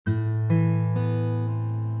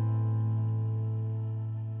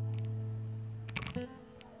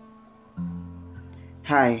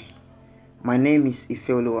Hi, my name is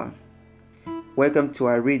Ifeoluwa. Welcome to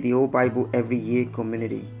I Read the Whole Bible Every Year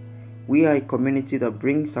community. We are a community that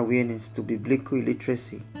brings awareness to biblical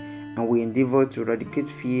illiteracy, and we endeavor to eradicate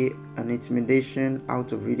fear and intimidation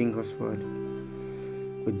out of reading God's Word.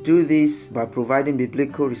 We do this by providing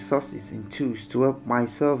biblical resources and tools to help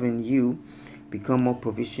myself and you become more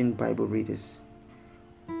proficient Bible readers.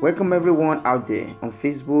 Welcome everyone out there on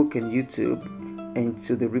Facebook and YouTube and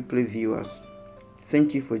to the replay viewers.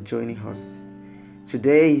 Thank you for joining us.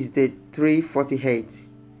 Today is day 348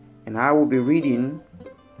 and I will be reading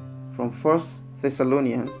from 1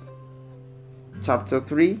 Thessalonians chapter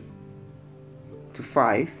 3 to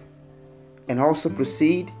 5 and also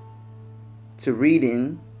proceed to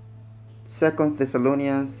reading 2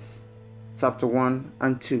 Thessalonians chapter 1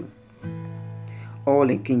 and 2, all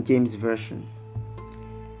in King James Version.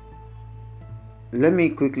 Let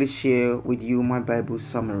me quickly share with you my Bible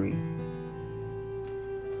summary.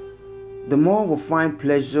 The more we find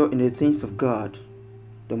pleasure in the things of God,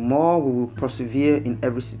 the more we will persevere in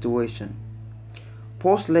every situation.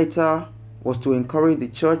 Paul's letter was to encourage the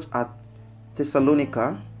church at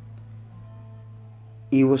Thessalonica.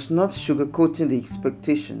 He was not sugarcoating the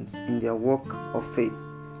expectations in their walk of faith.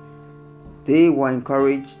 They were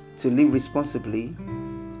encouraged to live responsibly,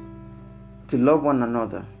 to love one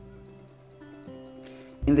another.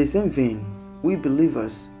 In the same vein, we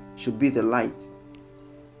believers should be the light.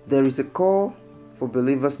 There is a call for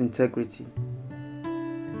believers' integrity.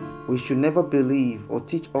 We should never believe or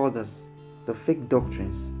teach others the fake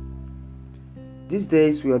doctrines. These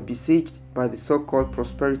days we are besieged by the so-called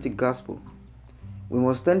prosperity gospel. We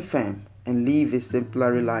must stand firm and live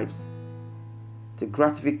exemplary lives. The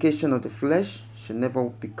gratification of the flesh should never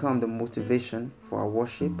become the motivation for our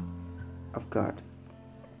worship of God.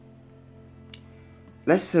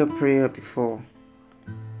 Let's say a prayer before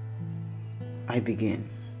I begin.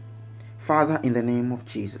 Father, in the name of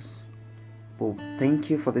Jesus, we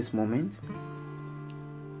thank you for this moment.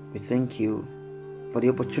 We thank you for the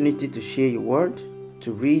opportunity to share your word,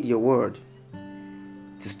 to read your word,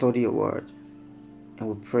 to study your word. And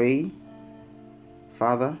we pray,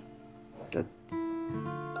 Father, that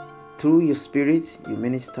through your Spirit you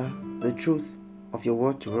minister the truth of your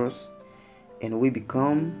word to us, and we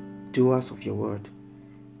become doers of your word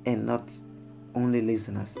and not only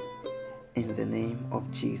listeners. In the name of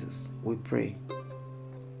Jesus, we pray.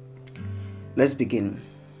 Let's begin.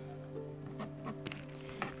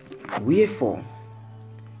 Wherefore,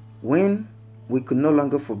 when we could no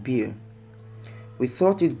longer forbear, we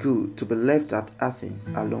thought it good to be left at Athens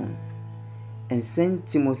alone, and sent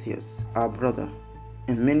Timotheus, our brother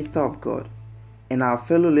and minister of God, and our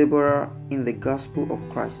fellow laborer in the gospel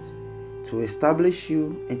of Christ, to establish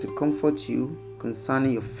you and to comfort you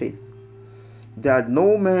concerning your faith, that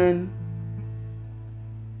no man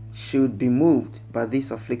should be moved by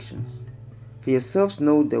these afflictions. For yourselves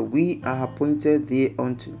know that we are appointed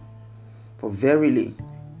thereunto. For verily,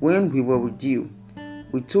 when we were with you,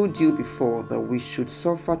 we told you before that we should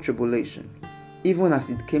suffer tribulation, even as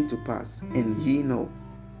it came to pass, and ye know.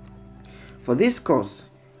 For this cause,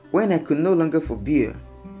 when I could no longer forbear,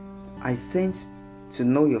 I sent to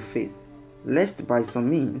know your faith, lest by some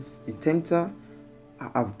means the tempter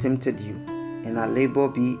have tempted you, and our labor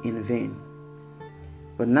be in vain.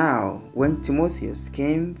 But now, when Timotheus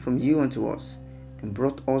came from you unto us, and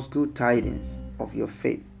brought us good tidings of your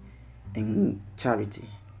faith and charity,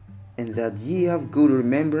 and that ye have good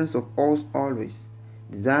remembrance of us always,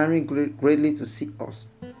 desiring greatly to see us,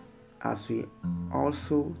 as we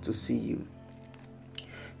also to see you.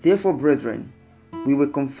 Therefore, brethren, we were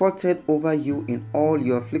comforted over you in all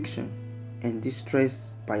your affliction and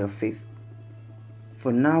distress by your faith.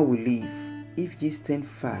 For now we live, if ye stand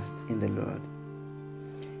fast in the Lord.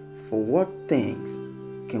 For what thanks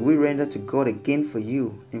can we render to God again for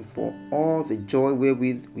you, and for all the joy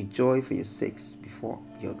wherewith we joy for your sakes before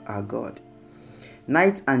our God?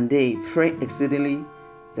 Night and day pray exceedingly,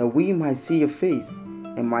 that we might see your face,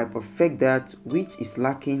 and might perfect that which is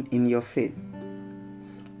lacking in your faith.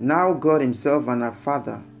 Now God himself and our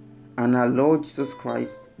Father and our Lord Jesus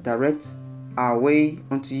Christ direct our way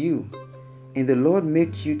unto you, and the Lord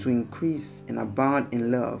make you to increase and abound in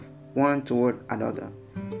love one toward another,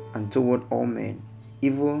 and toward all men,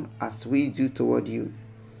 even as we do toward you,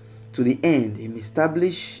 to the end he may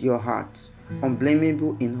establish your hearts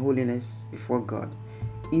unblameable in holiness before God,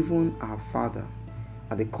 even our Father,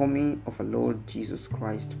 at the coming of our Lord Jesus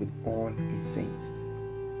Christ with all his saints.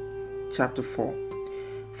 Chapter 4.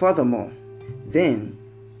 Furthermore, then,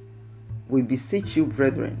 we beseech you,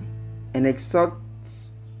 brethren, and exhort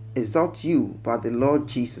you by the Lord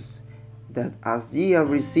Jesus, that as ye have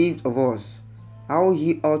received of us how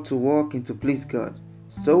ye ought to walk and to please God,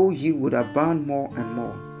 so ye would abound more and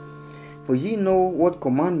more. For ye know what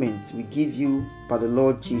commandments we give you by the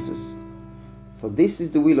Lord Jesus. For this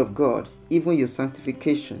is the will of God, even your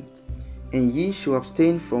sanctification, and ye should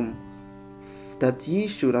abstain from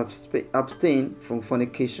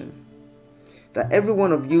fornication, that every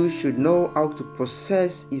one of you should know how to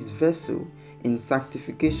possess his vessel in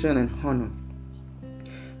sanctification and honor,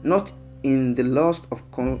 not in the lust of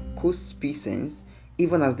concupiscence,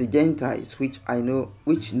 even as the Gentiles which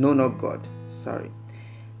know not God.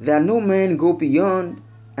 That no man go beyond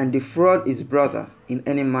and defraud his brother in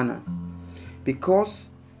any manner, because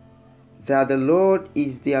that the Lord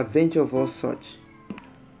is the avenger of all such,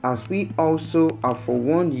 as we also have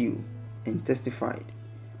forewarned you and testified.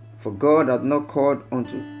 For God hath not called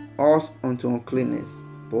unto us unto uncleanness,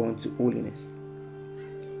 but unto holiness.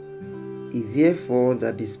 He therefore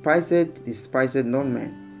that despised not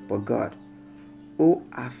man, but God, who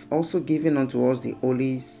hath also given unto us the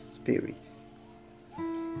Holy Spirit.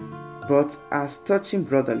 But as touching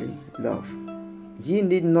brotherly love, ye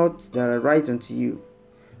need not that I write unto you,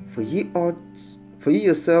 for ye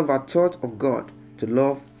yourselves are taught of God to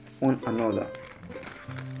love one another.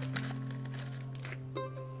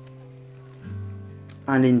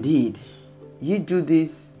 And indeed, ye do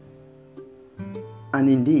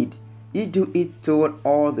it toward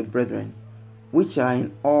all the brethren which are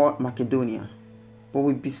in all Macedonia. But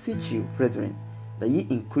we beseech you, brethren, that ye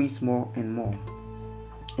increase more and more,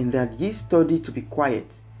 and that ye study to be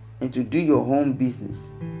quiet, and to do your own business,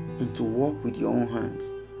 and to work with your own hands,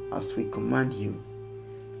 as we command you,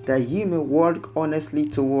 that ye may walk honestly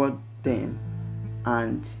toward them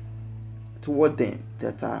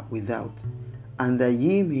that are without, and that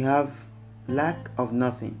ye may have lack of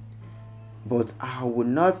nothing. But I would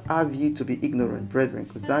not have you to be ignorant, brethren,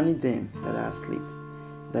 concerning them that are asleep,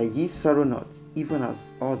 that ye sorrow not, even as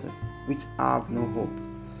others which have no hope.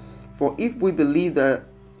 For if we believe that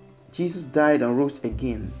Jesus died and rose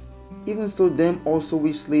again, even so them also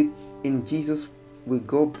which sleep in Jesus will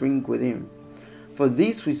God bring with him. For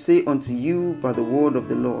this we say unto you by the word of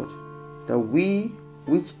the Lord, that we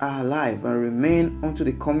which are alive and remain unto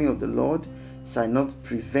the coming of the Lord shall not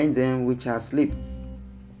prevent them which are asleep.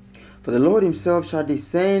 For the Lord himself shall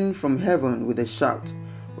descend from heaven with a shout,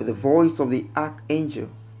 with the voice of the archangel,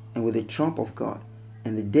 and with the trump of God,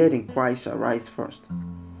 and the dead in Christ shall rise first.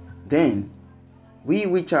 Then we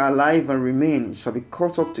which are alive and remain shall be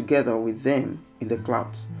caught up together with them in the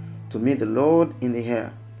clouds, to meet the Lord in the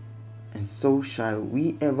air, and so shall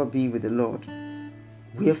we ever be with the Lord.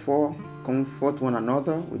 Wherefore comfort one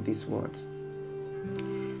another with these words.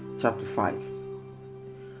 Chapter 5.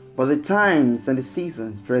 But the times and the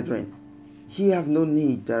seasons, brethren, ye have no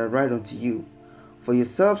need that I write unto you. For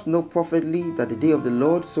yourselves know perfectly that the day of the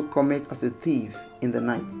Lord so cometh as a thief in the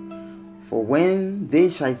night. For when they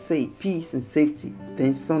shall say peace and safety,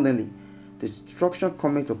 then suddenly destruction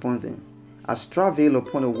cometh upon them, as travail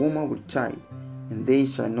upon a woman with child, and they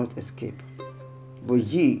shall not escape. But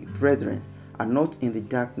ye, brethren, are not in the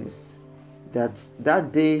darkness,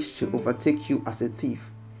 that day should overtake you as a thief.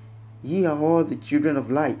 Ye are all the children of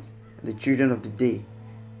light, and the children of the day.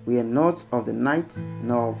 We are not of the night,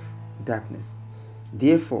 nor of darkness.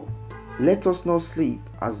 Therefore, let us not sleep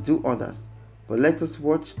as do others, but let us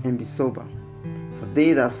watch and be sober. For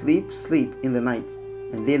they that sleep, sleep in the night,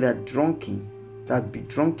 and they that be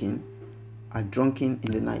drunken, are drunken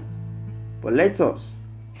in the night. But let us,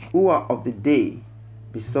 who are of the day,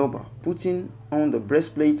 be sober, putting on the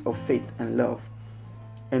breastplate of faith and love,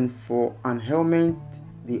 and for an helmet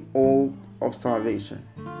the hope of salvation.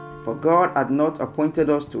 For God hath not appointed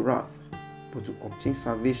us to wrath, but to obtain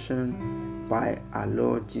salvation by our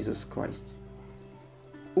Lord Jesus Christ,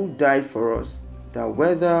 who died for us, that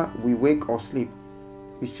whether we wake or sleep,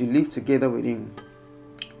 we should live together with him.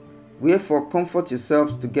 Wherefore comfort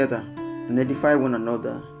yourselves together, and edify one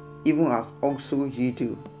another, even as also ye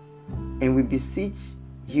do. And we beseech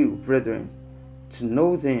you, brethren, to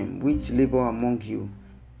know them which labor among you,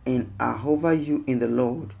 and are over you in the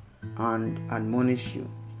Lord, and admonish you,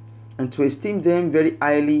 and to esteem them very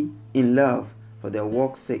highly in love for their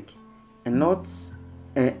work's sake,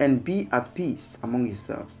 and be at peace among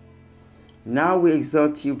yourselves. Now we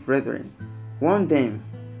exhort you, brethren, warn them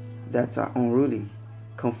that are unruly,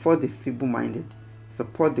 comfort the feeble-minded,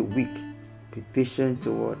 support the weak, be patient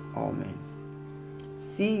toward all men.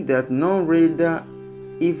 See that none render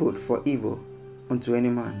evil for evil unto any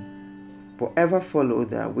man, but ever follow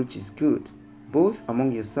that which is good, both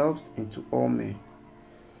among yourselves and to all men.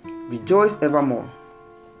 Rejoice evermore.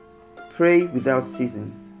 Pray without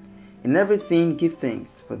ceasing. In everything give thanks,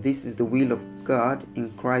 for this is the will of God in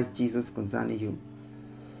Christ Jesus concerning you.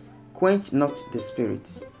 Quench not the spirit.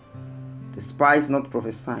 Despise not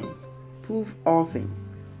prophesying. Prove all things.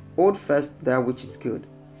 Hold fast that which is good.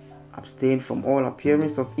 Abstain from all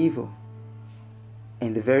appearance of evil.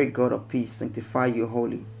 And the very God of peace sanctify you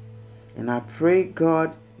wholly. And I pray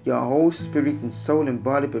God, your whole spirit and soul and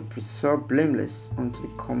body be preserved blameless unto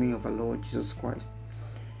the coming of our Lord Jesus Christ.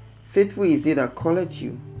 Faithful is he that calleth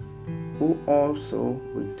you, who also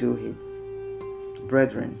will do it.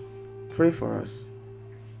 Brethren, pray for us.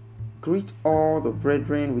 Greet all the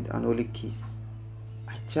brethren with an holy kiss.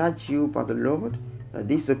 I charge you by the Lord that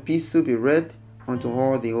this epistle be read unto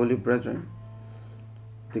all the holy brethren.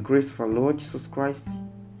 The grace of our Lord Jesus Christ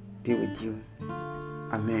be with you.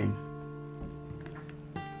 Amen.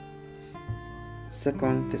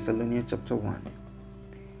 2 Thessalonians chapter 1.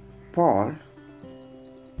 Paul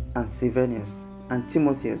and Silvanus and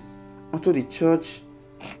Timotheus unto the church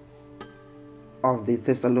of the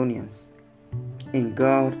Thessalonians, in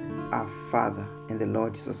God our Father and the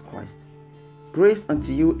Lord Jesus Christ. Grace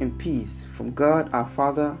unto you and peace from God our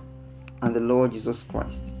Father and the Lord Jesus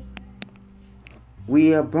Christ.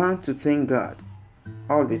 We are bound to thank God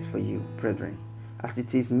always for you, brethren, as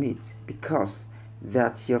it is meet, because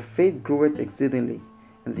that your faith groweth exceedingly,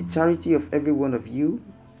 and the charity of every one of you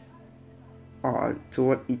all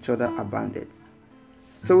toward each other abounded,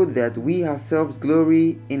 so that we ourselves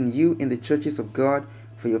glory in you in the churches of God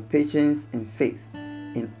for your patience and faith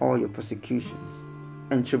in all your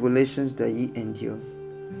persecutions and tribulations that ye endure,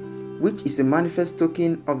 which is a manifest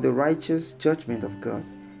token of the righteous judgment of God,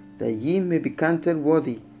 that ye may be counted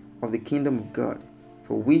worthy of the kingdom of God,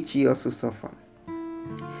 for which ye also suffer,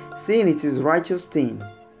 seeing it is righteous thing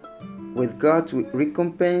with God to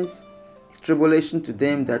recompense tribulation to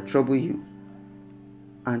them that trouble you,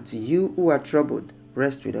 and to you who are troubled,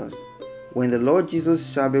 rest with us, when the Lord Jesus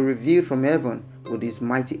shall be revealed from heaven with his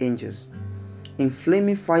mighty angels, in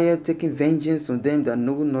flaming fire, taking vengeance on them that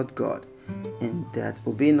know not God, and that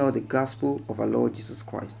obey not the gospel of our Lord Jesus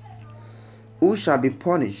Christ, who shall be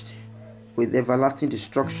punished with everlasting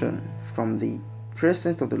destruction from the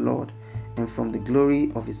presence of the Lord and from the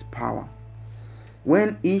glory of his power,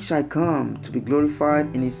 when he shall come to be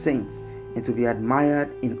glorified in his saints and to be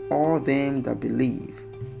admired in all them that believe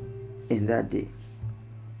in that day.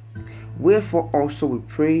 Wherefore also we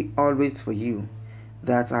pray always for you,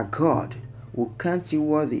 that our God will count you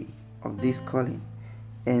worthy of this calling,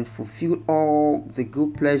 and fulfill all the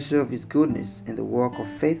good pleasure of his goodness in the work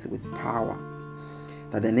of faith with power,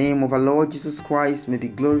 that the name of our Lord Jesus Christ may be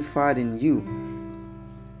glorified in you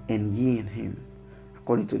and ye in him,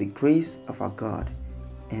 according to the grace of our God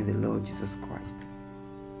and the Lord Jesus Christ.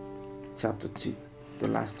 Chapter 2, the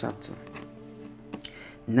last chapter.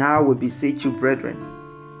 Now we beseech you, brethren,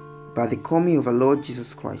 by the coming of our Lord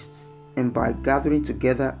Jesus Christ, and by gathering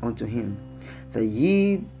together unto him, that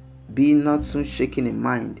ye be not soon shaken in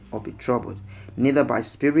mind, or be troubled, neither by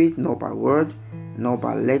spirit, nor by word, nor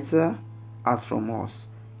by letter, as from us,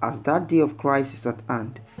 as that day of Christ is at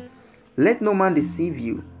hand. Let no man deceive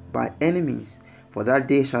you by any means, for that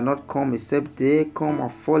day shall not come except they come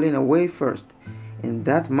of falling away first, and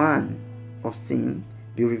that man of sin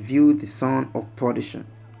be revealed, the son of perdition,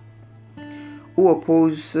 who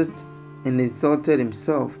opposed and exalted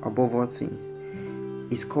himself above all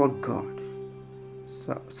things, is called God.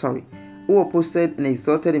 Who opposed and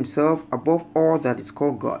exalted himself above all that is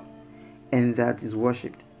called God, and that is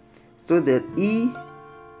worshipped, so that he,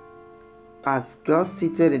 as God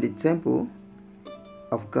seated in the temple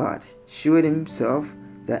of God, shewed himself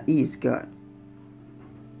that he is God.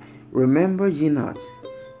 Remember ye not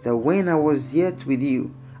that when I was yet with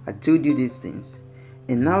you, I told you these things,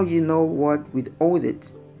 and now you know what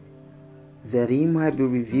withholdeth, that he might be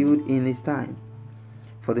revealed in his time.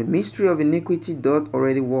 For the mystery of iniquity doth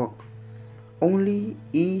already work. Only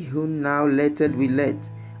he who now letteth will let,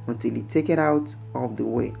 until he take it out of the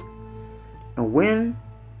way. And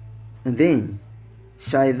then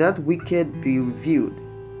shall that wicked be revealed,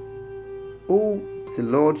 who the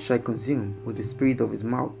Lord shall consume with the spirit of his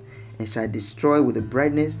mouth, and shall destroy with the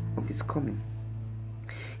brightness of his coming.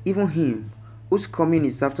 Even him whose coming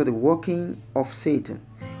is after the working of Satan,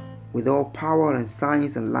 with all power and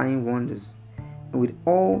signs and lying wonders, and with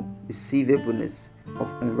all deceivableness of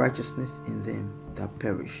unrighteousness in them that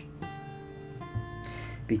perish,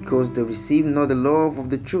 because they receive not the love of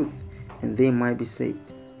the truth, and they might be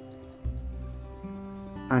saved.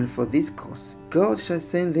 And for this cause God shall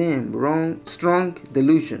send them strong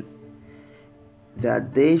delusion,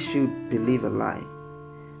 that they should believe a lie,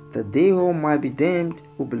 that they all might be damned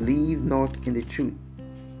who believe not in the truth,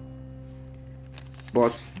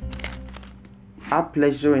 but have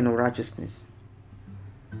pleasure in unrighteousness.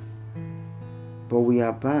 But we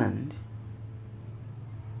are bound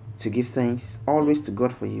to give thanks always to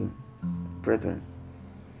God for you, brethren,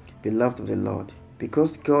 beloved of the Lord,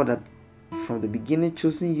 because God had from the beginning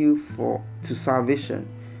chosen you to salvation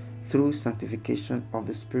through sanctification of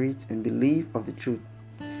the Spirit and belief of the truth,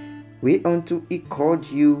 whereunto He called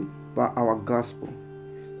you by our gospel,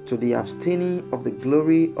 to the obtaining of the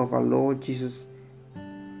glory of our Lord Jesus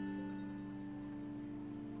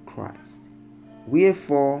Christ.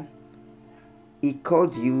 Wherefore He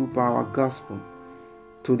called you by our gospel,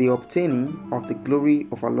 to the obtaining of the glory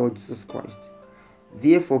of our Lord Jesus Christ.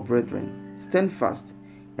 Therefore, brethren, stand fast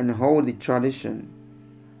and hold the tradition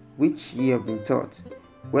which ye have been taught,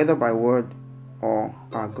 whether by word or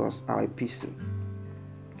our epistle.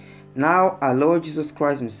 Now our Lord Jesus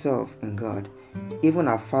Christ Himself and God, even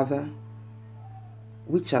our Father,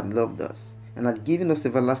 which hath loved us, and hath given us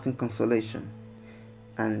everlasting consolation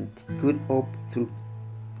and good hope through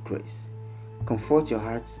grace, comfort your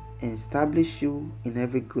hearts and establish you in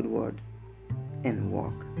every good word and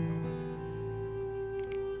work.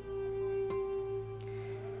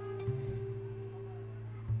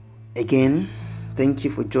 Again, thank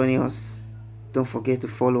you for joining us. Don't forget to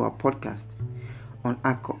follow our podcast on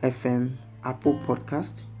Anchor FM, Apple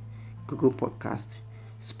Podcast, Google Podcast,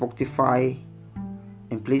 Spotify,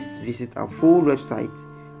 and please visit our full website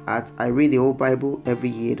at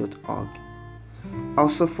ireadthewholebibleeveryyear.org.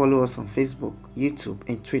 Also follow us on Facebook, YouTube,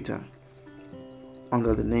 and Twitter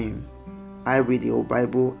under the name I Read the Whole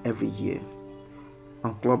Bible Every Year,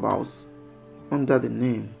 on Clubhouse under the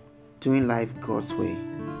name Doing Life God's Way.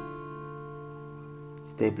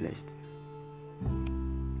 Stay blessed.